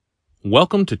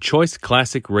Welcome to Choice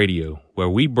Classic Radio, where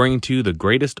we bring to you the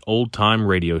greatest old-time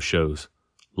radio shows.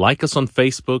 Like us on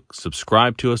Facebook,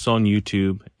 subscribe to us on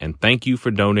YouTube, and thank you for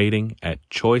donating at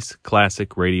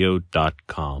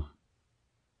choiceclassicradio.com.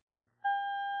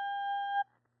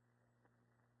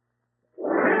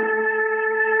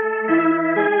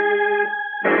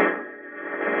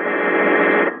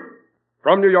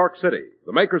 From New York City,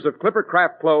 the makers of Clipper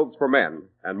Craft clothes for men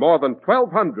and more than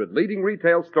 1,200 leading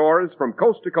retail stores from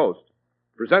coast to coast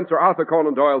present Sir Arthur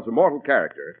Conan Doyle's immortal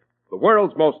character, the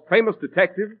world's most famous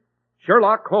detective,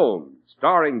 Sherlock Holmes,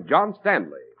 starring John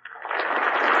Stanley.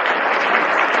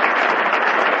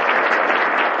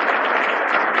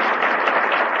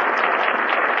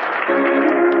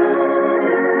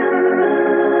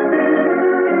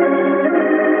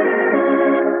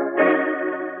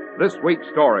 This week's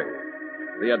story,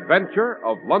 The Adventure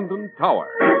of London Tower.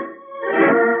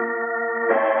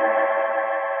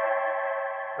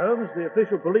 Holmes, the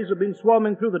official police have been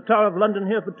swarming through the Tower of London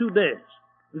here for 2 days,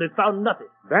 and they've found nothing.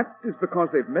 That is because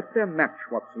they've met their match,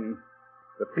 Watson.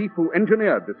 The thief who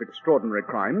engineered this extraordinary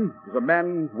crime is a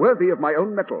man worthy of my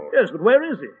own metal. Yes, but where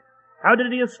is he? How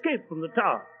did he escape from the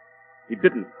tower? He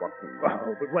didn't, Watson.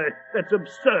 Oh, but wait, that's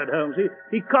absurd, Holmes.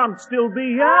 He can't still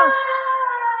be here.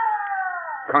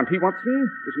 Can't he,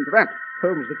 Watson? Listen to that.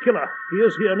 Holmes, the killer. He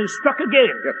is here, and he's struck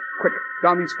again. Yes, quick,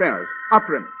 down these stairs.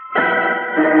 After him.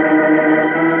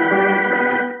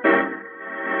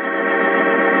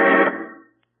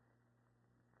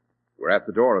 We're at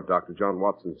the door of Dr. John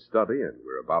Watson's study, and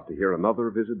we're about to hear another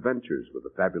of his adventures with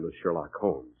the fabulous Sherlock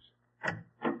Holmes.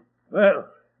 Well,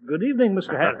 good evening,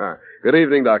 Mr. Harris. Good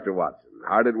evening, Dr. Watson.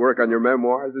 Hard at work on your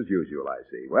memoirs as usual, I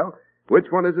see. Well,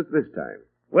 which one is it this time?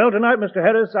 Well, tonight, Mr.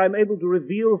 Harris, I'm able to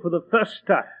reveal for the first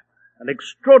time an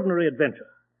extraordinary adventure,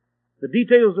 the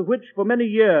details of which for many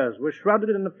years were shrouded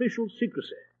in official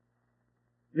secrecy.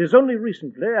 It is only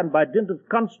recently, and by dint of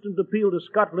constant appeal to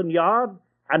Scotland Yard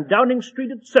and Downing Street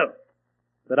itself,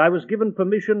 that I was given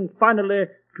permission finally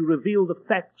to reveal the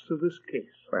facts of this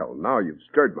case. Well, now you've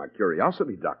stirred my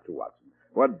curiosity, Dr. Watson.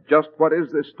 What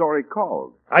is this story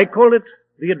called? I call it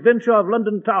The Adventure of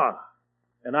London Tower,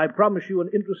 and I promise you an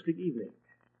interesting evening.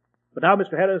 But now,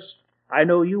 Mr. Harris, I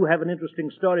know you have an interesting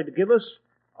story to give us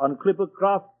on Clipper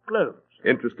Craft clothes.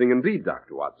 Interesting indeed,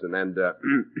 Dr. Watson. And,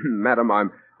 Madam,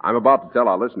 I'm about to tell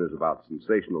our listeners about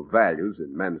sensational values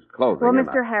in men's clothing. Well,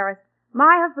 Mr. Harris,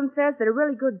 my husband says that a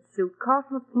really good suit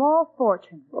costs a small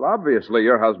fortune. Well, obviously,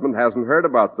 your husband hasn't heard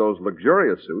about those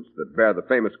luxurious suits that bear the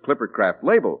famous Clipper Craft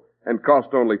label and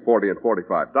cost only $40 and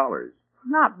 $45.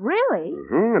 Not really.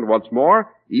 And what's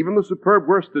more, even the superb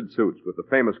worsted suits with the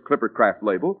famous Clipper Craft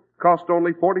label cost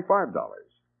only $45.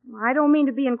 I don't mean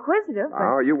to be inquisitive, but...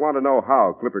 Oh, you want to know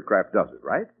how Clipper Craft does it,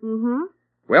 right? Mm-hmm.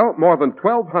 Well, more than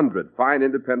 1,200 fine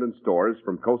independent stores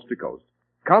from coast to coast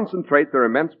concentrate their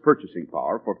immense purchasing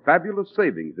power for fabulous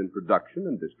savings in production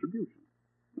and distribution.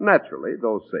 Naturally,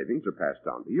 those savings are passed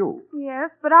on to you.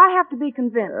 Yes, but I have to be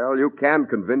convinced. Well, you can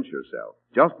convince yourself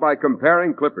just by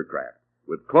comparing Clipper Craft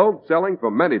with clothes selling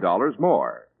for many dollars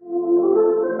more.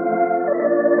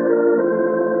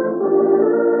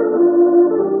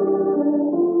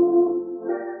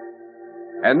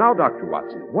 And now, Dr.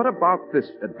 Watson, what about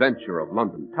this adventure of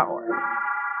London Tower?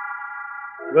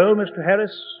 Well, Mr.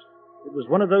 Harris, it was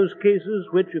one of those cases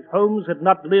which, if Holmes had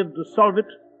not lived to solve it,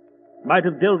 might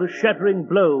have dealt a shattering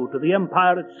blow to the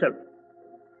empire itself.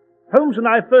 Holmes and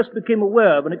I first became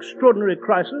aware of an extraordinary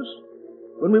crisis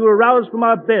when we were roused from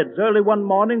our beds early one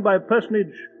morning by a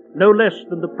personage no less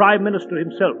than the Prime Minister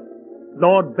himself,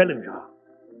 Lord Bellinger.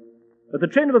 But the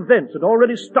chain of events had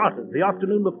already started the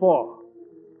afternoon before,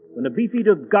 when a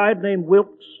beefeater guide named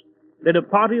Wilkes led a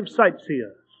party of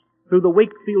sightseers through the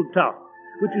Wakefield Tower,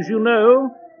 which, as you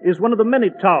know, is one of the many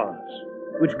towers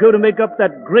which go to make up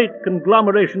that great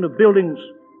conglomeration of buildings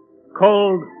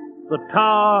called the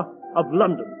Tower of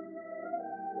London.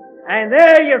 And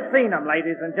there you've seen them,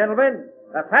 ladies and gentlemen.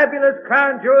 The fabulous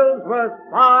crown jewels worth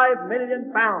 £5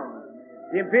 million.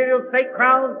 The imperial state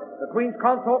crown, the queen's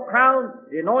consort crown,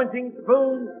 the anointing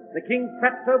spoon, the king's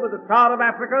scepter with the star of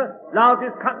Africa,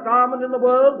 largest cut diamond in the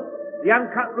world, the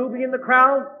uncut ruby in the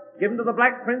crown, given to the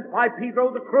Black Prince by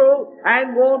Pedro the Cruel,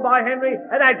 and worn by Henry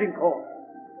at Agincourt.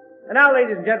 And now,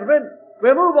 ladies and gentlemen,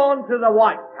 we'll move on to the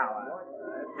White Tower.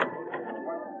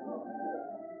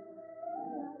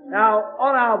 Now,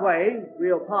 on our way,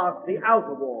 we'll pass the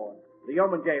outer ward, the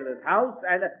yeoman jailer's house,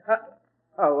 and...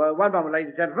 one moment,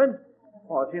 ladies and gentlemen.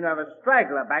 Oh, I seem to have a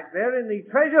straggler back there in the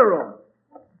treasure room.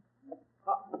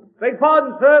 Beg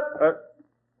pardon, sir.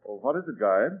 What is it,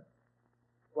 guide?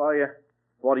 Why,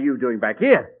 what are you doing back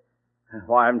here?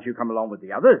 Why haven't you come along with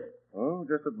the others? Oh,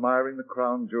 just admiring the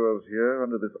crown jewels here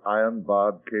under this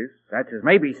iron-barred case. That's as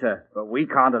maybe, sir. But we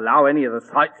can't allow any of the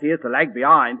sights here to lag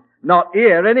behind. Not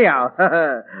here, anyhow.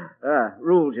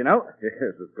 Rules, you know.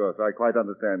 Yes, of course. I quite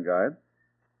understand, guide.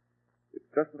 It's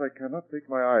just that I cannot take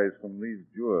my eyes from these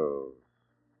jewels.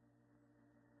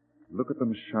 Look at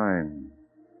them shine.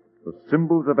 The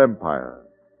symbols of empire.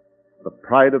 The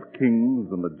pride of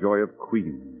kings and the joy of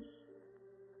queens.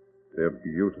 They're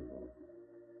beautiful.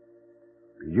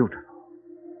 Beautiful.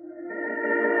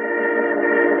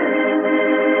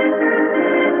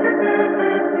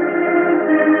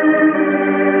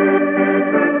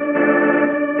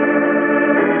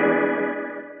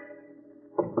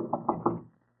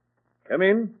 Come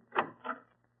in.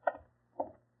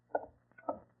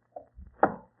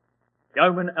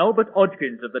 Yeoman Albert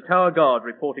Hodgkins of the Tower Guard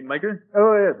reporting, Major.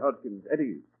 Oh, yes, Hodgkins. At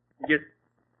ease. Yes.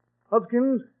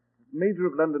 Hodgkins, Major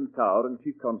of London Tower and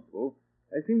Chief Constable,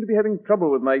 I seem to be having trouble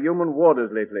with my yeoman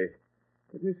warders lately.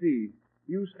 Let me see.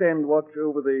 You stand watch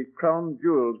over the crown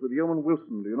jewels with Yeoman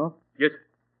Wilson, do you not? Yes.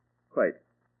 Quite.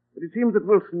 But it seems that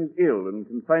Wilson is ill and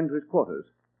confined to his quarters.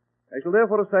 I shall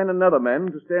therefore assign another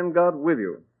man to stand guard with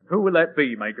you. Who will that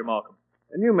be, Major Markham?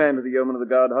 A new man to the yeoman of the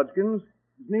guard, Hodgkins.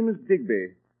 His name is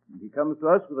Digby, and he comes to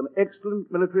us with an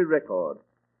excellent military record.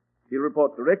 He'll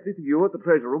report directly to you at the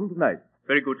treasure room tonight.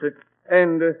 Very good, sir.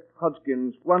 And,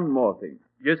 Hodgkins, one more thing.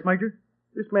 Yes, Major?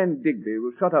 This man Digby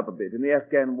was shot up a bit in the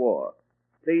Afghan war.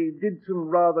 They did some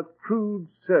rather crude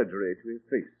surgery to his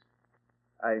face.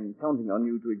 I'm counting on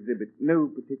you to exhibit no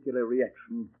particular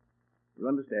reaction. You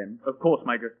understand? Of course,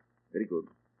 Major. Very good.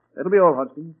 That'll be all,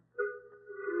 Hodgkins.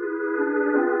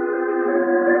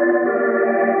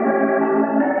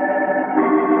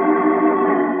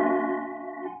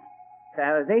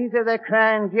 So these are the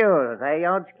crown jewels, eh,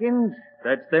 Hodgkins?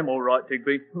 That's them, all right,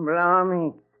 Digby.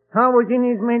 Blimey. I was in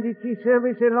His Majesty's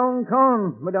service a long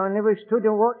time, but I never stood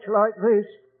a watch like this.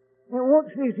 Now, what's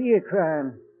this here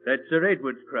crown? That's Sir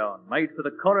Edward's crown, made for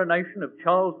the coronation of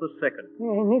Charles II.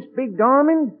 And this big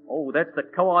diamond? Oh, that's the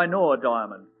Koh-i-Noor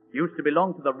diamond. Used to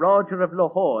belong to the Raja of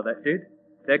Lahore, that did.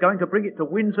 They're going to bring it to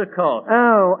Windsor Castle.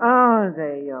 Oh, are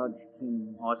they,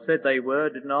 Hodgkins? I said they were,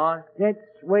 didn't I? That's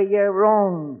where you're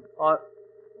wrong.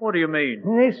 What do you mean?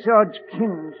 This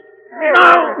Hodgkins.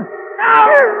 No!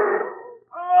 No!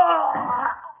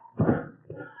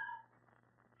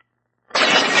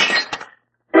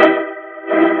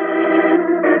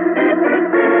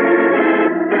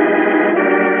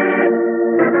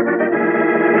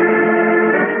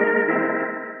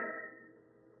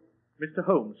 Mr.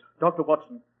 Holmes, Dr.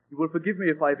 Watson, you will forgive me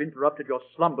if I have interrupted your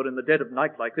slumber in the dead of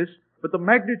night like this, but the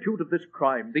magnitude of this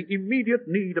crime, the immediate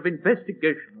need of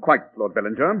investigation... Quite, Lord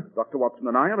Bellinger. Dr. Watson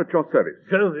and I are at your service.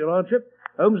 So, Your Lordship,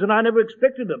 Holmes and I never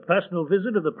expected a personal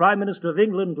visit of the Prime Minister of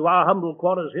England to our humble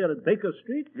quarters here at Baker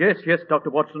Street. Yes,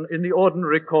 Dr. Watson. In the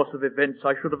ordinary course of events,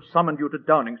 I should have summoned you to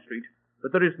Downing Street.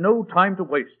 But there is no time to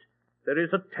waste. There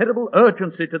is a terrible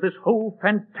urgency to this whole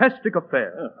fantastic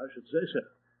affair. Oh, I should say so.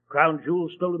 Crown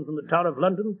jewels stolen from the Tower of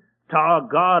London, Tower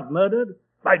Guard murdered.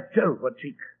 By Jove, what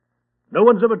cheek. No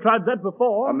one's ever tried that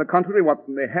before. On the contrary,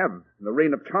 Watson, they have. In the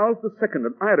reign of Charles II,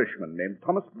 an Irishman named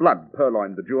Thomas Blood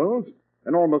purloined the jewels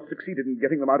and almost succeeded in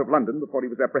getting them out of London before he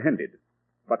was apprehended.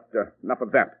 But enough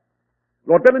of that.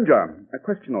 Lord Bellinger, a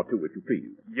question or two, if you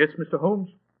please. Yes, Mr. Holmes?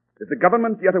 Is the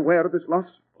government yet aware of this loss?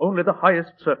 Only the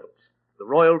highest circles. The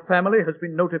royal family has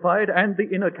been notified and the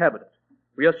inner cabinet.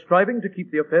 We are striving to keep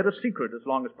the affair a secret as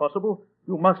long as possible.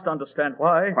 You must understand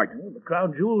why. Quite. Oh, the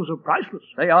crown jewels are priceless.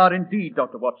 They are indeed,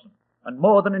 Dr. Watson, and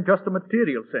more than in just a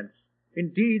material sense.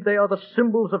 Indeed, they are the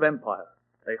symbols of empire.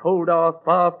 They hold our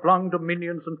far-flung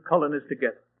dominions and colonies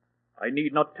together. I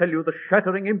need not tell you the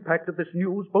shattering impact of this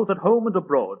news, both at home and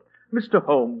abroad. Mr.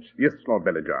 Holmes. Yes, Lord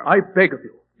Bellinger. I beg of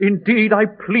you, indeed I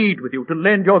plead with you to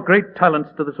lend your great talents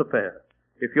to this affair.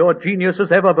 If your genius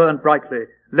has ever burned brightly,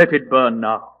 let it burn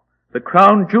now. The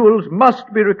crown jewels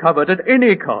must be recovered at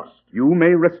any cost. You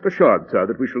may rest assured, sir,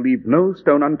 that we shall leave no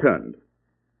stone unturned.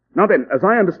 Now then, as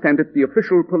I understand it, the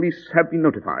official police have been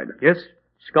notified. Yes,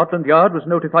 Scotland Yard was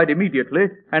notified immediately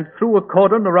and threw a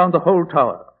cordon around the whole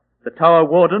tower. The tower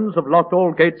wardens have locked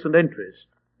all gates and entries.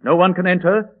 No one can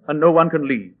enter and no one can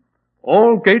leave.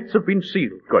 All gates have been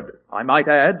sealed. Good. I might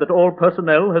add that all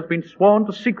personnel has been sworn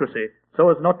to secrecy so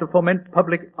as not to foment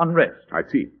public unrest. I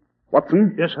see.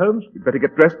 Watson? Yes, Holmes? You'd better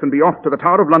get dressed and be off to the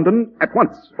Tower of London at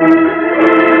once.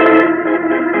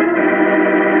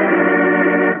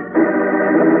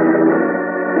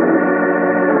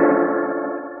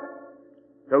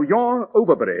 So you're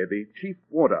Overbury, the chief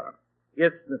warder.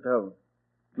 Yes, Mr. Holmes.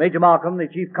 Major Markham, the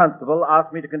chief constable,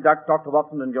 asked me to conduct Dr.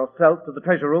 Watson and yourself to the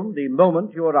treasure room the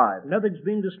moment you arrived. Nothing's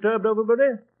been disturbed,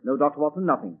 Overbury? No, Dr. Watson,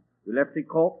 nothing. We left the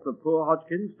corpse of poor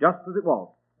Hodgkins just as it was.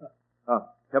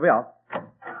 Here we are.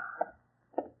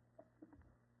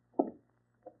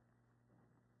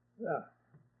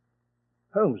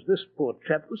 Holmes, this poor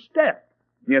chap was stabbed.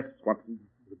 Yes, Watson.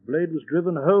 The blade was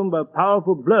driven home by a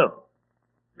powerful blow.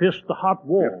 Pierced the heart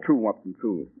wall. Yes, true, Watson,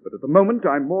 true. But at the moment,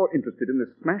 I'm more interested in this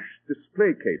smashed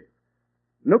display case.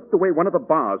 Note the way one of the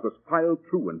bars was filed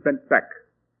through and bent back.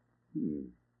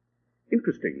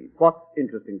 Interesting. What's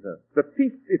interesting, sir? The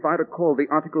thief, if I recall the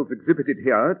articles exhibited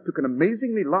here, took an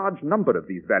amazingly large number of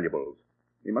these valuables.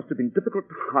 They must have been difficult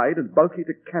to hide and bulky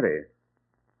to carry.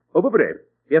 Overbury.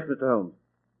 Yes, Mr. Holmes.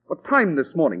 What time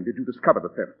this morning did you discover the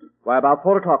theft? Why, about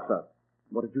 4 o'clock, sir.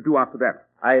 What did you do after that?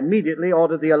 I immediately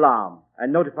ordered the alarm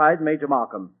and notified Major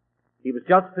Markham. He was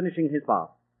just finishing his bath.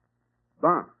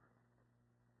 Bath?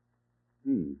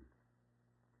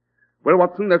 Well,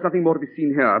 Watson, there's nothing more to be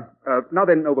seen here. Now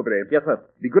then, Overbury. Yes, sir.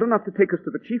 Be good enough to take us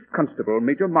to the Chief Constable,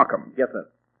 Major Markham. Yes, sir.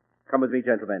 Come with me,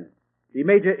 gentlemen. The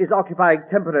Major is occupying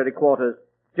temporary quarters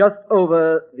just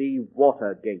over the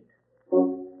water gate.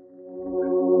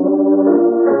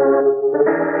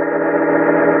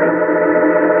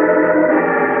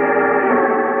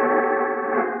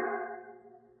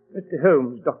 Mr.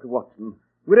 Holmes, Dr. Watson,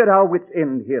 we're at our wits'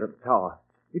 end here at the tower.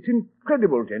 It's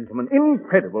incredible, gentlemen,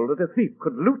 incredible that a thief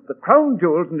could loot the crown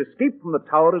jewels and escape from the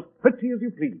tower as pretty as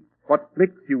you please. What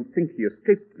makes you think he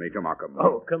escaped, Major Markham?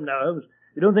 Oh, come now, Holmes.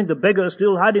 You don't think the beggar's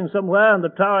still hiding somewhere in the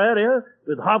tower area,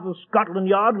 with half of Scotland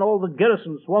Yard and all the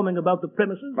garrison swarming about the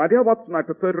premises? My dear Watson, I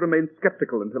prefer to remain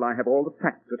skeptical until I have all the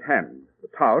facts at hand. The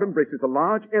tower embraces a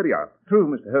large area. True,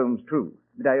 Mr. Holmes, true.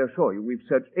 But I assure you, we've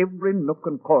searched every nook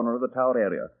and corner of the tower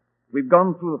area. We've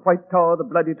gone through the White Tower, the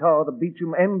Bloody Tower, the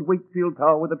Beauchamp, and Wakefield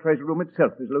Tower, where the treasure room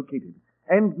itself is located.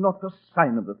 And not a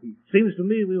sign of the thief. Seems to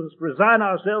me we must resign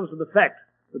ourselves to the fact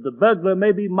that the burglar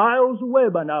may be miles away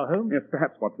by now, Holmes. Yes,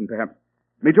 perhaps, Watson, perhaps.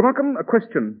 Major Markham, a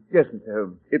question. Yes, Mr.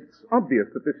 Holmes. It's obvious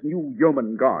that this new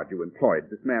yeoman guard you employed,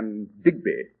 this man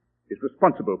Digby, is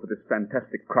responsible for this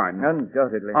fantastic crime.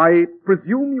 Undoubtedly. I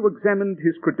presume you examined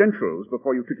his credentials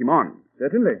before you took him on.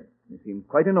 Certainly. He seems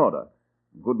quite in order.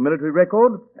 Good military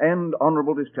record and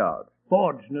honorable discharge.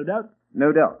 Forged, no doubt.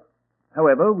 No doubt.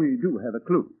 However, we do have a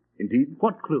clue. Indeed?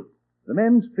 What clue? The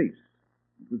man's face.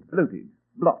 It was bloated,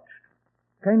 blotched,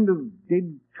 kind of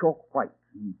dead chalk white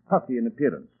and puffy in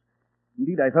appearance.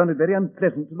 Indeed, I found it very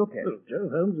unpleasant to look at. Well, Joe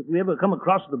Holmes, if we ever come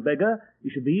across the beggar, he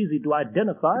should be easy to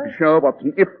identify. Be sure,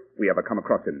 Watson, if we ever come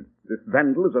across him. This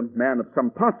vandal is a man of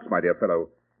some parts, my dear fellow.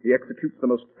 He executes the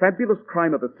most fabulous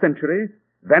crime of the century,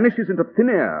 vanishes into thin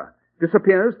air,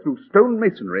 disappears through stone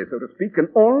masonry, so to speak, and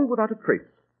all without a trace.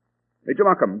 Major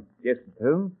Markham. Yes, Mr.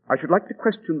 Holmes? I should like to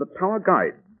question the tower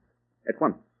guide at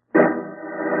once.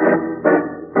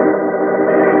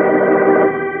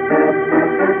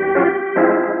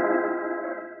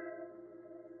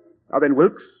 Now then,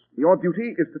 Wilkes, your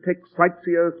duty is to take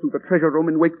sightseers through the treasure room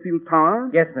in Wakefield Tower.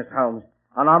 Yes, Miss Holmes.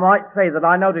 And I might say that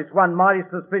I noticed one mighty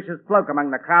suspicious bloke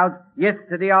among the crowd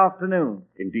yesterday afternoon.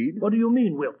 Indeed? What do you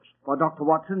mean, Wilkes? Well, Dr.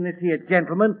 Watson, this here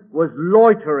gentleman was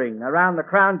loitering around the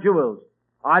crown jewels.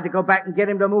 I had to go back and get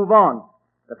him to move on.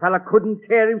 The fella couldn't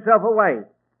tear himself away.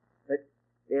 But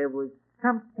there was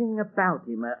something about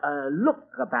him, a look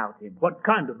about him. What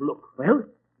kind of look? Well,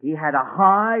 he had a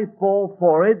high, full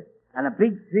forehead and a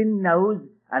big, thin nose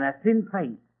and a thin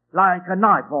face, like a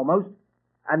knife almost,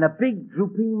 and a big,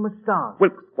 drooping moustache.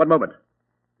 Wilkes, one moment.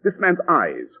 This man's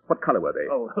eyes, what color were they?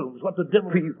 Oh, Holmes, what the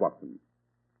devil... Please, Watson.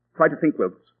 Try to think,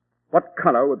 Wilkes. What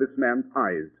color were this man's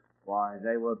eyes? Why,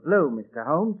 they were blue, Mr.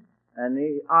 Holmes, and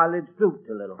the eyelids drooped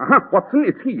a little. Aha, Watson,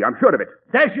 it's he, I'm sure of it.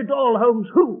 Dash it all, Holmes,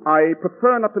 who? I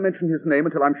prefer not to mention his name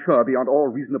until I'm sure beyond all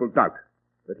reasonable doubt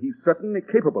that he's certainly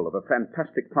capable of a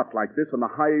fantastic plot like this, and the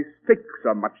high stakes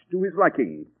are much to his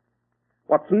liking.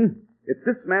 Watson, if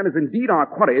this man is indeed our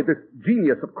quarry, this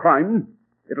genius of crime,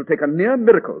 it'll take a near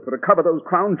miracle to recover those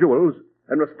crown jewels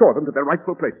and restore them to their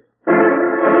rightful place.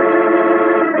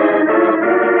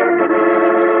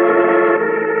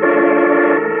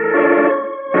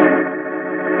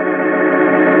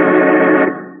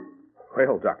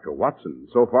 Well, Dr. Watson,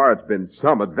 so far it's been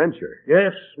some adventure.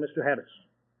 Yes, Mr. Harris.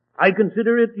 I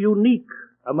consider it unique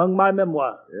among my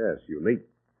memoirs. Yes, unique.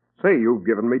 Say, you've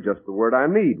given me just the word I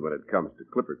need when it comes to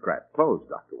Clippercraft clothes,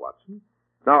 Dr. Watson.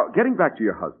 Now, getting back to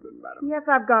your husband, madam. Yes,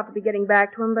 I've got to be getting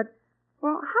back to him, but,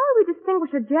 well, how do we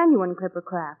distinguish a genuine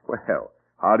Clippercraft? Well,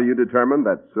 how do you determine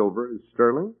that silver is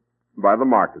sterling? By the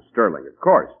mark of sterling, of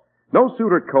course. No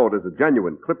suit or coat is a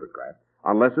genuine Clippercraft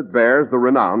unless it bears the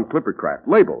renowned Clippercraft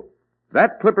label.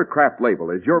 That Clippercraft label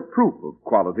is your proof of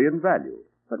quality and value.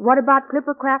 But what about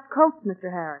Clippercraft coats,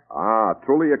 Mr. Harris? Ah,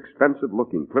 truly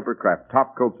expensive-looking Clippercraft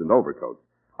top coats and overcoats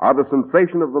are the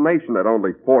sensation of the nation at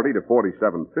only $40 to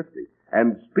 $47.50.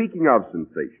 And speaking of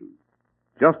sensations,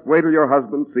 just wait till your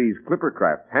husband sees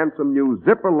Clippercraft's handsome new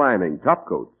zipper-lining top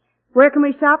coats. Where can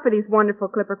we shop for these wonderful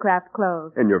Clippercraft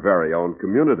clothes? In your very own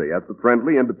community at the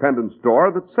friendly independent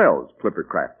store that sells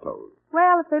Clippercraft clothes.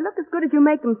 Well, if they look as good as you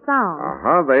make them sound.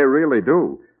 Uh-huh, they really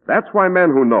do. That's why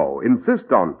men who know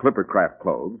insist on Clippercraft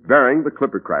clothes bearing the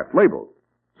Clippercraft label.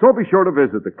 So be sure to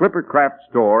visit the Clippercraft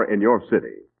store in your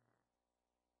city.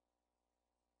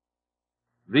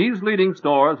 These leading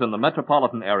stores in the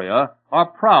metropolitan area are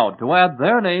proud to add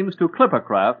their names to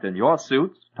Clippercraft in your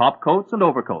suits, top coats, and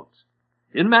overcoats.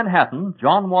 In Manhattan,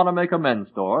 John Wanamaker Men's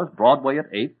Stores, Broadway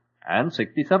at 8th and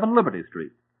 67 Liberty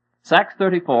Street. Saks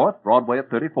 34th, Broadway at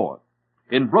 34th.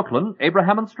 In Brooklyn,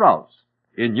 Abraham and Strauss.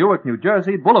 In Newark, New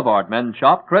Jersey, Boulevard Men's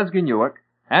Shop, Kresge Newark.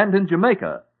 And in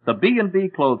Jamaica, the B&B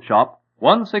Clothes Shop,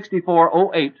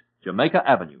 16408 Jamaica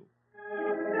Avenue.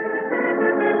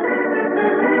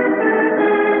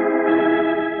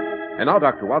 And now,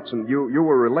 Dr. Watson, you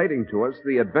were relating to us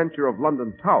the adventure of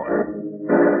London Tower.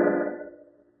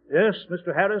 Yes,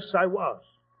 Mr. Harris, I was.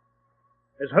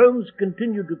 As Holmes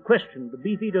continued to question the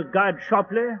beefeater guide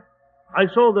sharply, I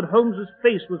saw that Holmes's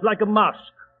face was like a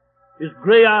mask, his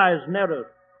gray eyes narrowed,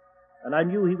 and I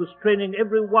knew he was training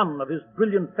every one of his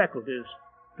brilliant faculties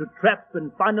to trap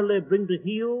and finally bring to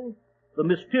heel the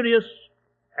mysterious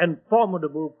and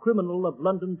formidable criminal of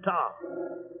London Tower.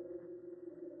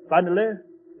 Finally,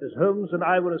 as Holmes and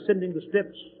I were ascending the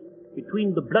steps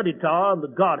between the Bloody Tower and the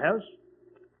guardhouse,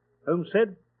 Holmes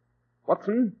said,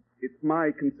 Watson, it's my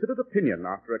considered opinion,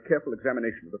 after a careful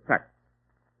examination of the facts,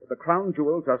 that the crown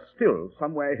jewels are still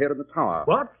somewhere here in the tower.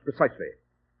 What? Precisely.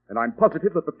 And I'm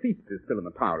positive that the thief is still in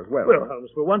the tower as well. Well, Holmes,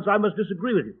 for once I must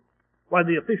disagree with you. Why,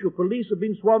 the official police have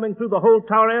been swarming through the whole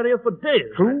tower area for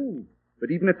days. True. But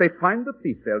even if they find the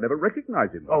thief, they'll never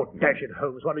recognize him. Oh, dash it,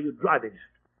 Holmes, what are you driving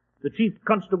at? The chief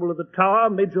constable of the tower,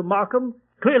 Major Markham,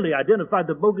 clearly identified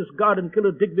the bogus guard and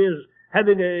killer Digby as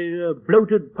having a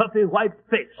bloated, puffy, white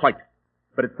face. Quite.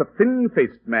 But it's the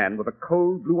thin-faced man with the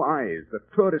cold blue eyes, the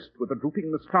tourist with the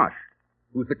drooping moustache,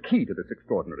 who's the key to this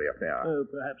extraordinary affair. Oh,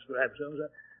 perhaps, Holmes. At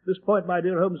this point, my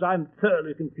dear Holmes, I'm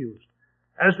thoroughly confused.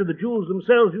 As to the jewels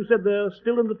themselves, you said they're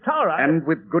still in the tower. And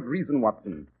with good reason,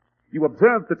 Watson. You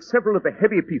observed that several of the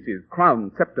heavy pieces,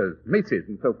 crowns, scepters, maces,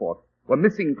 and so forth, were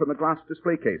missing from the glass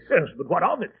display case. Yes, but what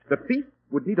of it? The thief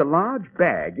would need a large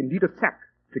bag, indeed a sack,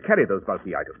 to carry those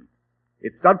bulky items.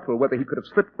 It's doubtful whether he could have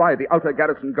slipped by the outer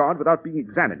garrison guard without being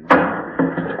examined.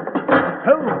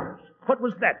 Holmes, what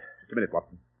was that? Just a minute,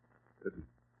 Watson. Listen.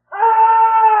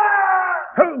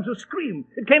 Holmes, a scream.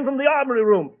 It came from the armory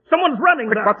room. Someone's running.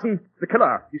 Quick, Watson. The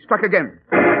killer. He struck again.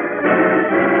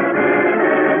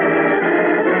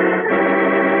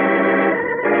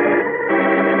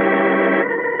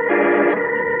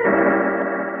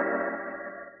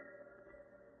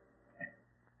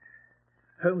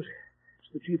 Holmes,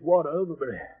 it's the chief warder,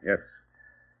 Overbury. Yes.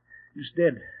 He's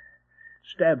dead.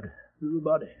 Stabbed through the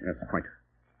body. Yes, quite.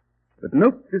 But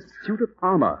note this suit of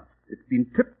armor. It's been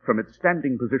tipped from its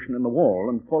standing position in the wall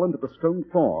and fallen to the stone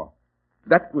floor.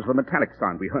 That was the metallic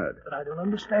sound we heard. But I don't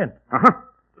understand. Uh-huh.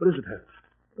 What is it, Holmes?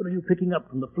 What are you picking up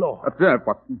from the floor? Observe,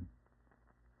 Watson.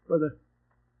 Whether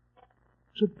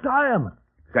it's a diamond.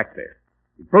 Exactly.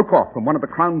 It broke off from one of the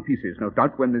crown pieces, no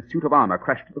doubt, when the suit of armor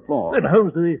crashed to the floor. Then,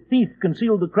 Holmes, the thief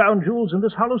concealed the crown jewels in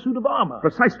this hollow suit of armor.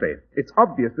 Precisely. It's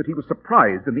obvious that he was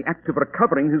surprised in the act of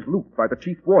recovering his loot by the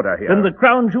chief warder here. Then the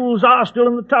crown jewels are still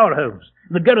in the tower, Holmes.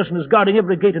 The garrison is guarding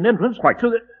every gate and entrance. Quite. So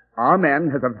that... Our man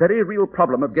has a very real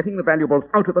problem of getting the valuables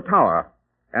out of the tower.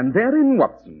 And therein,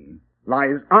 Watson,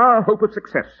 lies our hope of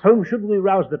success. Holmes, should we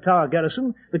rouse the tower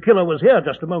garrison? The killer was here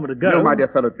just a moment ago. No, my dear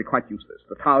fellow, it'd be quite useless.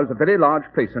 The tower's a very large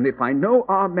place, and if I know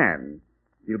our man,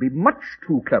 he'll be much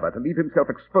too clever to leave himself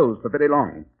exposed for very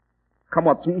long. Come,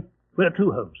 Watson. Where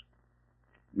to, Holmes?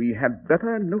 We had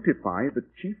better notify the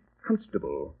chief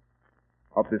constable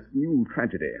of this new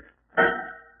tragedy.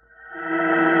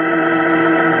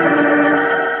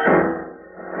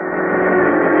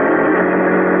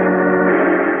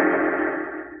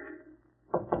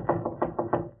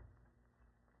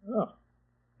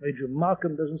 Major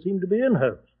Markham doesn't seem to be in,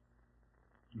 Holmes.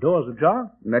 The door's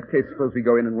ajar. In that case, suppose we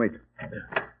go in and wait.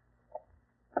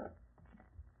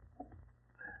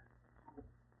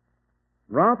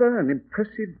 Rather an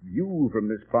impressive view from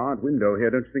this barred window here,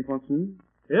 don't you think, Watson?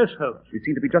 Yes, Holmes. We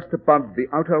seem to be just above the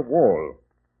outer wall,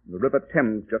 the River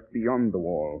Thames just beyond the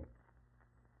wall.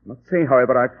 I must say,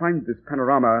 however, I find this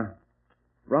panorama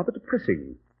rather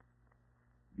depressing.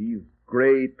 These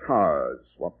grey towers,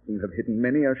 Watson, have hidden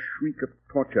many a shriek of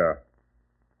torture.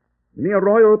 Many a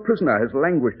royal prisoner has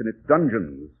languished in its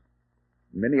dungeons.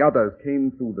 Many others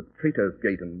came through the traitor's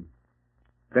gate and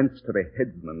thence to the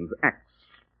headsman's axe.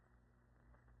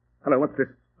 Hello, what's this?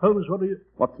 Holmes, what are you...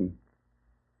 Watson,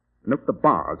 note the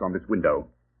bars on this window.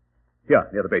 Here,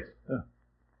 near the base.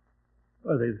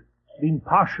 Well, they've been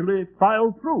partially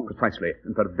filed through. Precisely,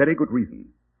 and for a very good reason.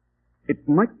 It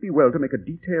might be well to make a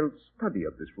detailed study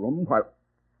of this room while...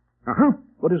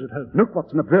 What is it, Holmes? Note,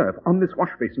 Watson, observe, on this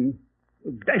wash basin...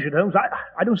 Dash it, Holmes,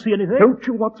 I don't see anything. Don't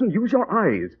you, Watson? Use your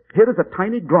eyes. Here is a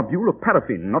tiny globule of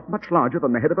paraffin, not much larger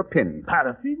than the head of a pin.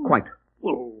 Paraffin? Quite.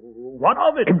 Well, what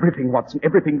of it? Everything, Watson,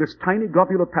 everything. This tiny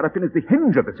globule of paraffin is the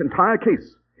hinge of this entire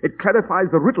case. It clarifies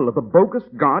the riddle of the bogus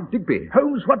guard Digby.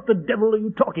 Holmes, what the devil are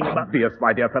you talking about? Obvious,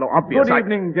 my dear fellow, obvious. Good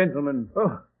evening, gentlemen.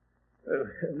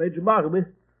 Major Markham,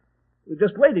 we're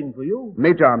just waiting for you.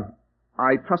 Major,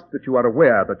 I trust that you are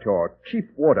aware that your chief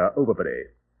warder, Overbury,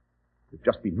 has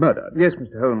just been murdered. Yes,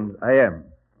 Mr. Holmes, I am.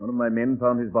 One of my men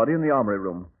found his body in the armory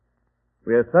room.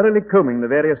 We are thoroughly combing the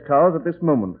various towers at this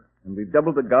moment, and we've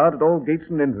doubled the guard at all gates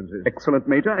and entrances. Excellent,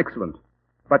 Major, excellent.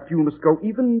 But you must go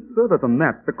even further than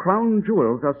that. The crown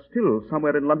jewels are still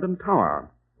somewhere in London Tower.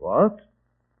 What?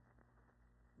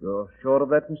 You're sure of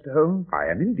that, Mr. Holmes?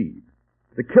 I am indeed.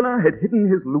 The killer had hidden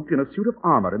his loot in a suit of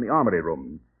armor in the armory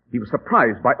room. He was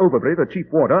surprised by Overbury, the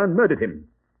chief warder, and murdered him.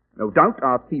 No doubt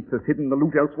our thief has hidden the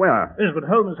loot elsewhere. Yes, but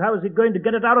Holmes, how is he going to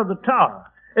get it out of the tower?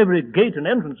 Every gate and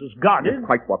entrance is guarded. Yes,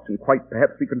 quite, Watson, quite.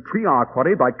 Perhaps we can tree our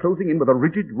quarry by closing in with a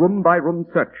rigid room-by-room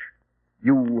search.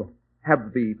 You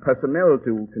have the personnel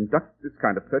to conduct this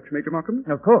kind of search, Major Markham?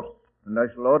 Of course. And I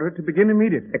shall order it to begin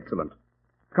immediately. Excellent.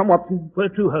 Come, Watson. Where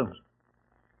to, Holmes?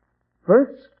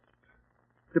 First,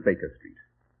 to Baker Street.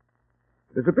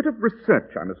 There's a bit of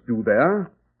research I must do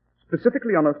there,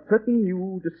 specifically on a certain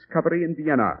new discovery in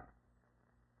Vienna.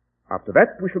 After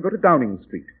that, we shall go to Downing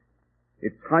Street.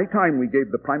 It's high time we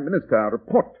gave the Prime Minister a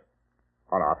report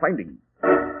on our findings.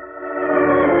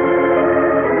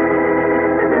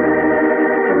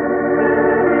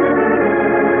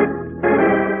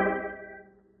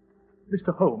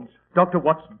 Mr. Holmes, Dr.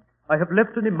 Watson, I have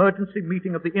left an emergency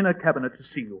meeting of the inner cabinet to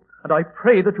see you, and I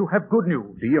pray that you have good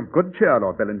news. Be of good cheer,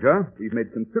 Lord Bellinger. We've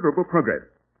made considerable progress.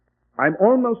 I'm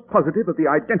almost positive of the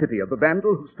identity of the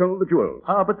vandal who stole the jewels.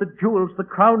 Ah, but the jewels, the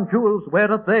crown jewels,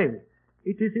 where are they?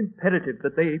 It is imperative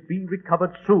that they be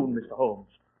recovered soon, Mr. Holmes.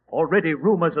 Already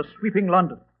rumors are sweeping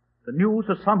London. The news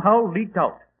has somehow leaked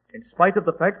out, in spite of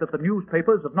the fact that the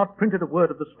newspapers have not printed a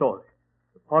word of the story.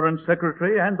 The Foreign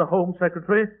Secretary and the Home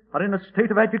Secretary are in a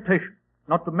state of agitation,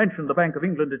 not to mention the Bank of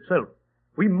England itself.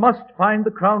 We must find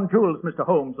the crown jewels, Mr.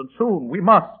 Holmes, and soon we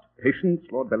must. Patience,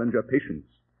 Lord Bellinger, patience.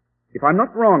 If I'm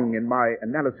not wrong in my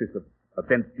analysis of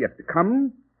events yet to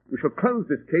come, we shall close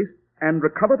this case and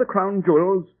recover the crown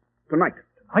jewels tonight.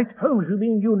 Tonight, Holmes? You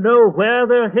mean you know where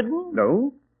they're hidden?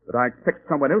 No, but I expect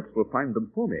someone else will find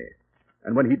them for me.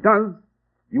 And when he does,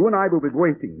 you and I will be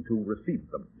waiting to receive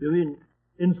them. You mean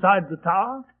inside the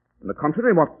tower? On the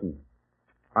contrary, Watson.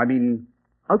 I mean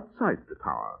outside the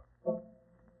tower.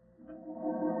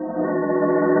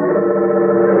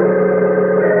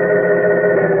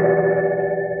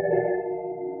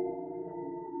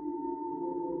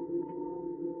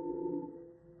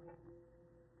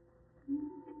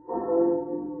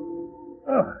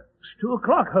 Oh, it's 2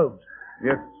 o'clock, Holmes.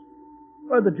 Yes.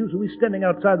 Why the deuce are we standing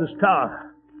outside this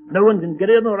tower? No one can get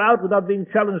in or out without being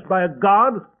challenged by a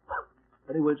guard.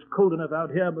 Anyway, it's cold enough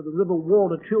out here by the river wall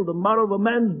to chill the marrow of a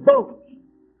man's bones.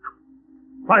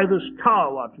 Why this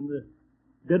tower watch in the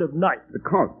dead of night?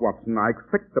 Because, Watson, I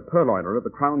expect the purloiner of the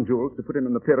crown jewels to put in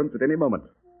an appearance at any moment.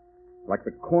 Like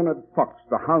the cornered fox,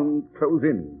 the hounds close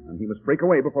in, and he must break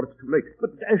away before it's too late.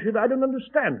 But, dash it, I don't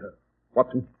understand her.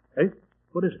 Watson. Eh?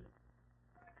 What is it?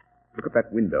 Look at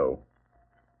that window,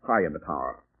 high in the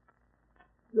tower.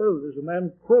 Oh, there's a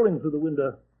man crawling through the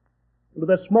window. Under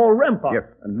that small rampart. Yes,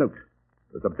 and note,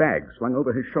 there's a bag slung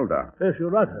over his shoulder. Yes, you're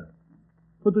right, Holmes.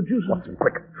 But the deuce... Watson,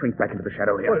 quick, shrink back into the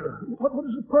shadow here. What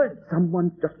is the point?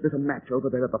 Someone just lit a match over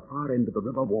there at the far end of the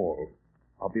river wall.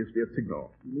 Obviously a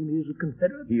signal. You mean he's a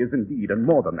Confederate? He is indeed, and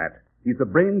more than that. He's the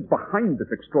brains behind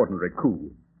this extraordinary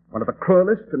coup. One of the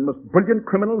cruelest and most brilliant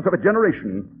criminals of a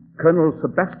generation, Colonel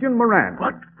Sebastian Moran.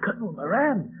 What? Colonel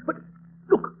Moran? But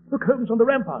look, Holmes, on the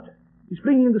rampart. He's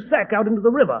flinging the sack out into the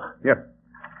river. Yes.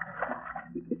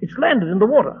 It's landed in the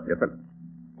water. Yes, sir.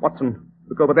 Watson,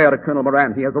 look over there at Colonel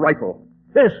Moran. He has a rifle.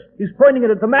 Yes, he's pointing it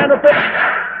at the man up there.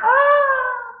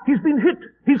 He's been hit.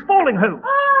 He's falling, Holmes.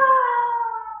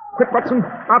 Quick, Watson,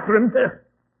 after him.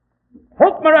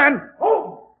 Halt, Moran!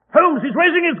 Holmes, he's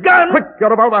raising his gun! Quick, your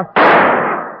revolver.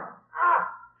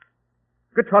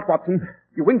 Good shot, Watson.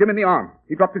 You winged him in the arm.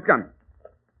 He dropped his gun.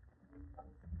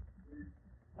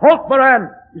 Halt, Moran!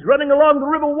 He's running along the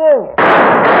river wall.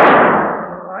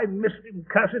 Oh, I missed him,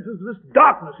 curse it. There's this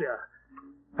darkness here.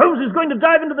 Holmes is going to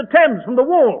dive into the Thames from the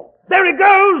wall. There he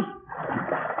goes!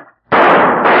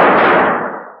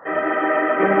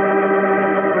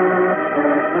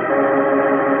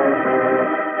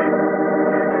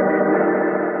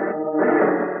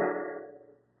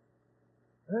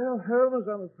 Well, Holmes,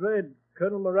 I'm afraid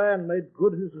Colonel Moran made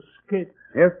good his escape.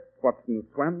 Yes, Watson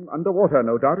swam underwater,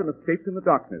 no doubt, and escaped in the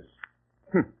darkness.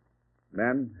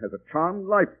 Man has a charmed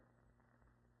life.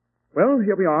 Well,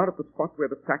 here we are at the spot where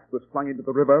the sack was flung into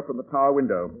the river from the tower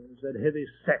window. There's that heavy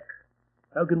sack.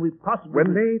 How can we possibly...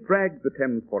 When they drag the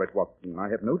Thames for it, Watson, I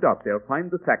have no doubt they'll find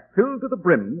the sack filled to the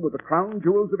brim with the crown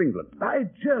jewels of England. By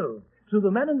Jove! So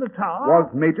the man in the tower...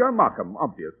 Was Major Markham,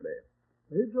 obviously.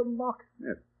 Major Markham?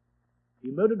 Yes.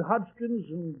 He murdered Hodgkins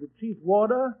and the chief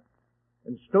warder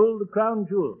and stole the crown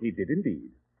jewels. He did indeed.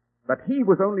 But he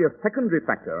was only a secondary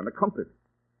factor, an accomplice.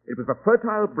 It was the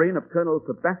fertile brain of Colonel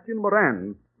Sebastian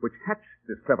Moran which hatched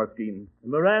this clever scheme.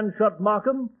 Moran shot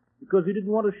Markham because he didn't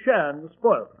want to share in the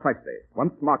spoil. Precisely.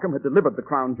 Once Markham had delivered the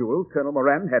crown jewels, Colonel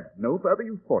Moran had no further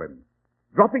use for him.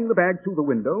 Dropping the bag through the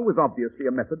window was obviously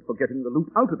a method for getting the loot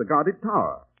out of the guarded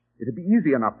tower. It'd be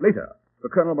easy enough later for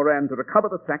Colonel Moran to recover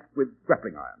the sack with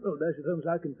grappling irons. Oh, Dasher Holmes,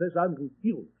 I confess I'm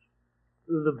confused.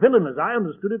 The villain, as I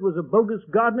understood it, was a bogus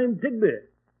guard named Digby,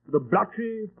 with a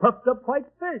blotchy, puffed-up white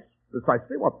face.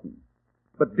 Precisely, Watson.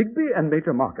 But Digby and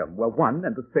Major Markham were one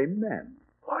and the same man.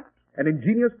 What? An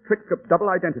ingenious trick of double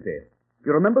identity.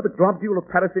 You remember the globule of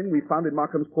paraffin we found in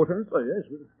Markham's quarters? Oh, yes.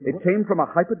 It came from a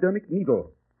hypodermic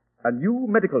needle, a new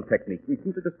medical technique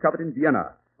recently discovered in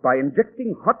Vienna. By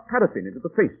injecting hot paraffin into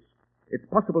the face, it's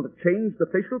possible to change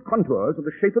the facial contours and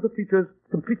the shape of the features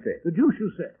completely. The deuce,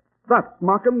 you say? Thus,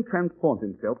 Markham transformed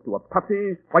himself to a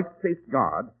puffy, white-faced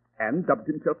guard and dubbed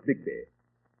himself Digby.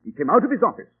 He came out of his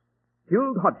office,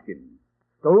 killed Hodgkins,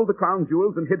 stole the crown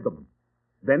jewels and hid them.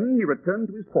 Then he returned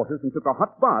to his quarters and took a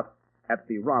hot bath at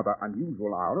the rather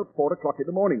unusual hour of 4 o'clock in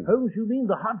the morning. Holmes, you mean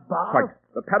the hot bath? Right.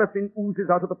 The paraffin oozes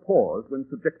out of the pores when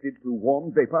subjected to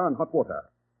warm vapor and hot water.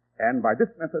 And by this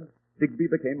method, Digby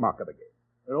became Markham again.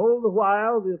 And all the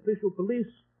while, the official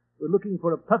police were looking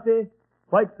for a puffy,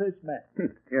 white-faced man.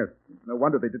 Yes. No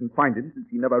wonder they didn't find him, since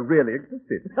he never really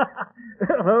existed.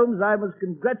 Holmes, I must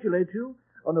congratulate you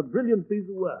on a brilliant piece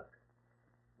of work.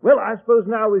 Well, I suppose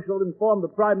now we shall inform the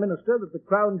Prime Minister that the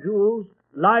crown jewels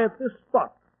lie at this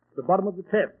spot, at the bottom of the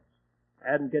Thames,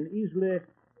 and can easily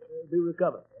be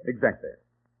recovered. Exactly.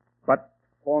 But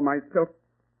for myself,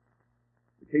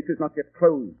 the case is not yet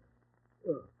closed.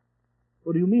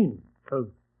 What do you mean,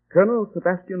 closed? Colonel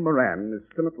Sebastian Moran is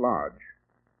still at large.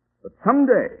 But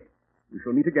someday we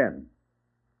shall meet again.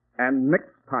 And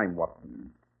next time,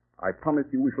 Watson, I promise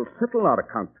you we shall settle our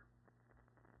account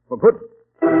for good.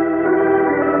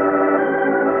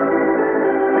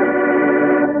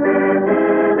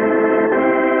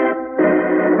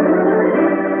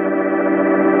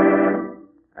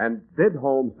 And did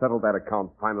Holmes settle that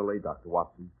account finally, Dr.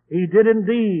 Watson? He did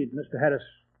indeed, Mr. Harris.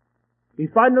 He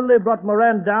finally brought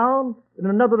Moran down in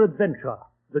another adventure,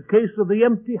 the case of the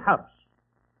empty house.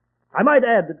 I might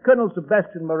add that Colonel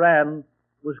Sebastian Moran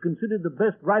was considered the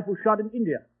best rifle shot in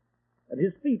India, and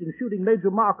his feat in shooting Major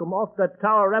Markham off that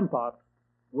tower rampart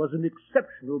was an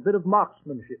exceptional bit of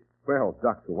marksmanship. Well,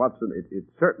 Dr. Watson, it's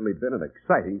certainly been an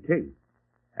exciting case.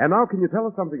 And now can you tell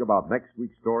us something about next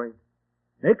week's story?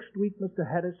 Next week, Mr.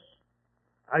 Harris,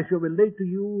 I shall relate to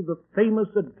you the famous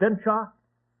adventure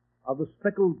of the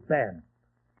Speckled Band.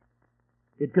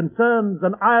 It concerns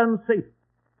an iron safe,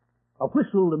 a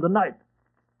whistle in the night,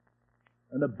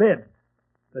 and a bed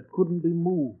that couldn't be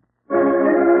moved.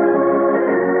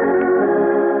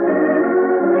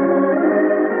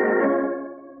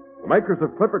 The makers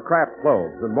of Clippercraft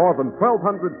clothes in more than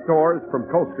 1,200 stores from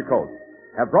coast to coast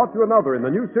have brought you another in the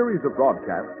new series of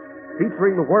broadcasts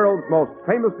featuring the world's most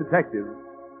famous detective,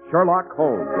 Sherlock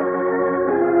Holmes.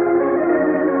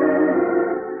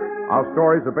 Our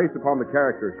stories are based upon the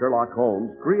character Sherlock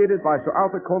Holmes, created by Sir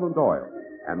Arthur Conan Doyle,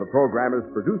 and the program is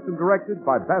produced and directed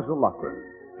by Basil Luckman.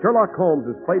 Sherlock Holmes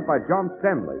is played by John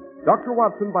Stanley, Dr.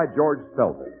 Watson by George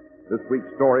Spelvin. This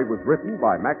week's story was written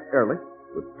by Max Ehrlich,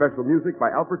 with special music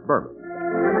by Albert Berman.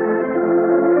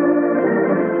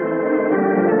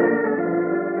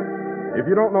 If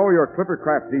you don't know your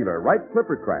Clippercraft dealer, write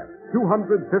Clippercraft,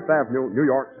 200 Fifth Avenue, New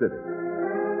York City.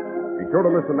 Be sure to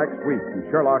listen next week to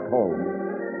Sherlock Holmes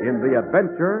in The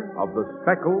Adventure of the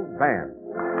Speckled Band.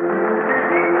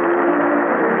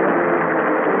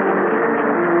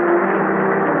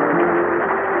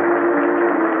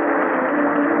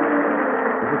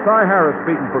 Cy Harris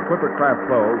speaking for Clipper Craft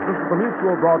Clothes. This is the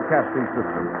Mutual Broadcasting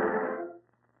System.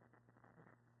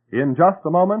 In just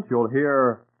a moment, you'll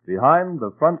hear Behind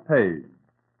the Front Page.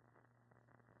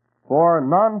 For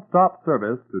non-stop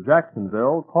service to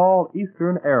Jacksonville, call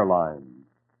Eastern Airlines.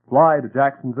 Fly to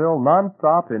Jacksonville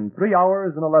non-stop in 3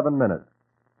 hours and 11 minutes.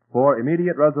 For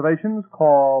immediate reservations,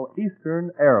 call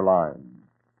Eastern Airlines.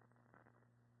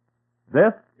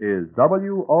 This is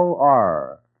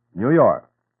WOR, New York.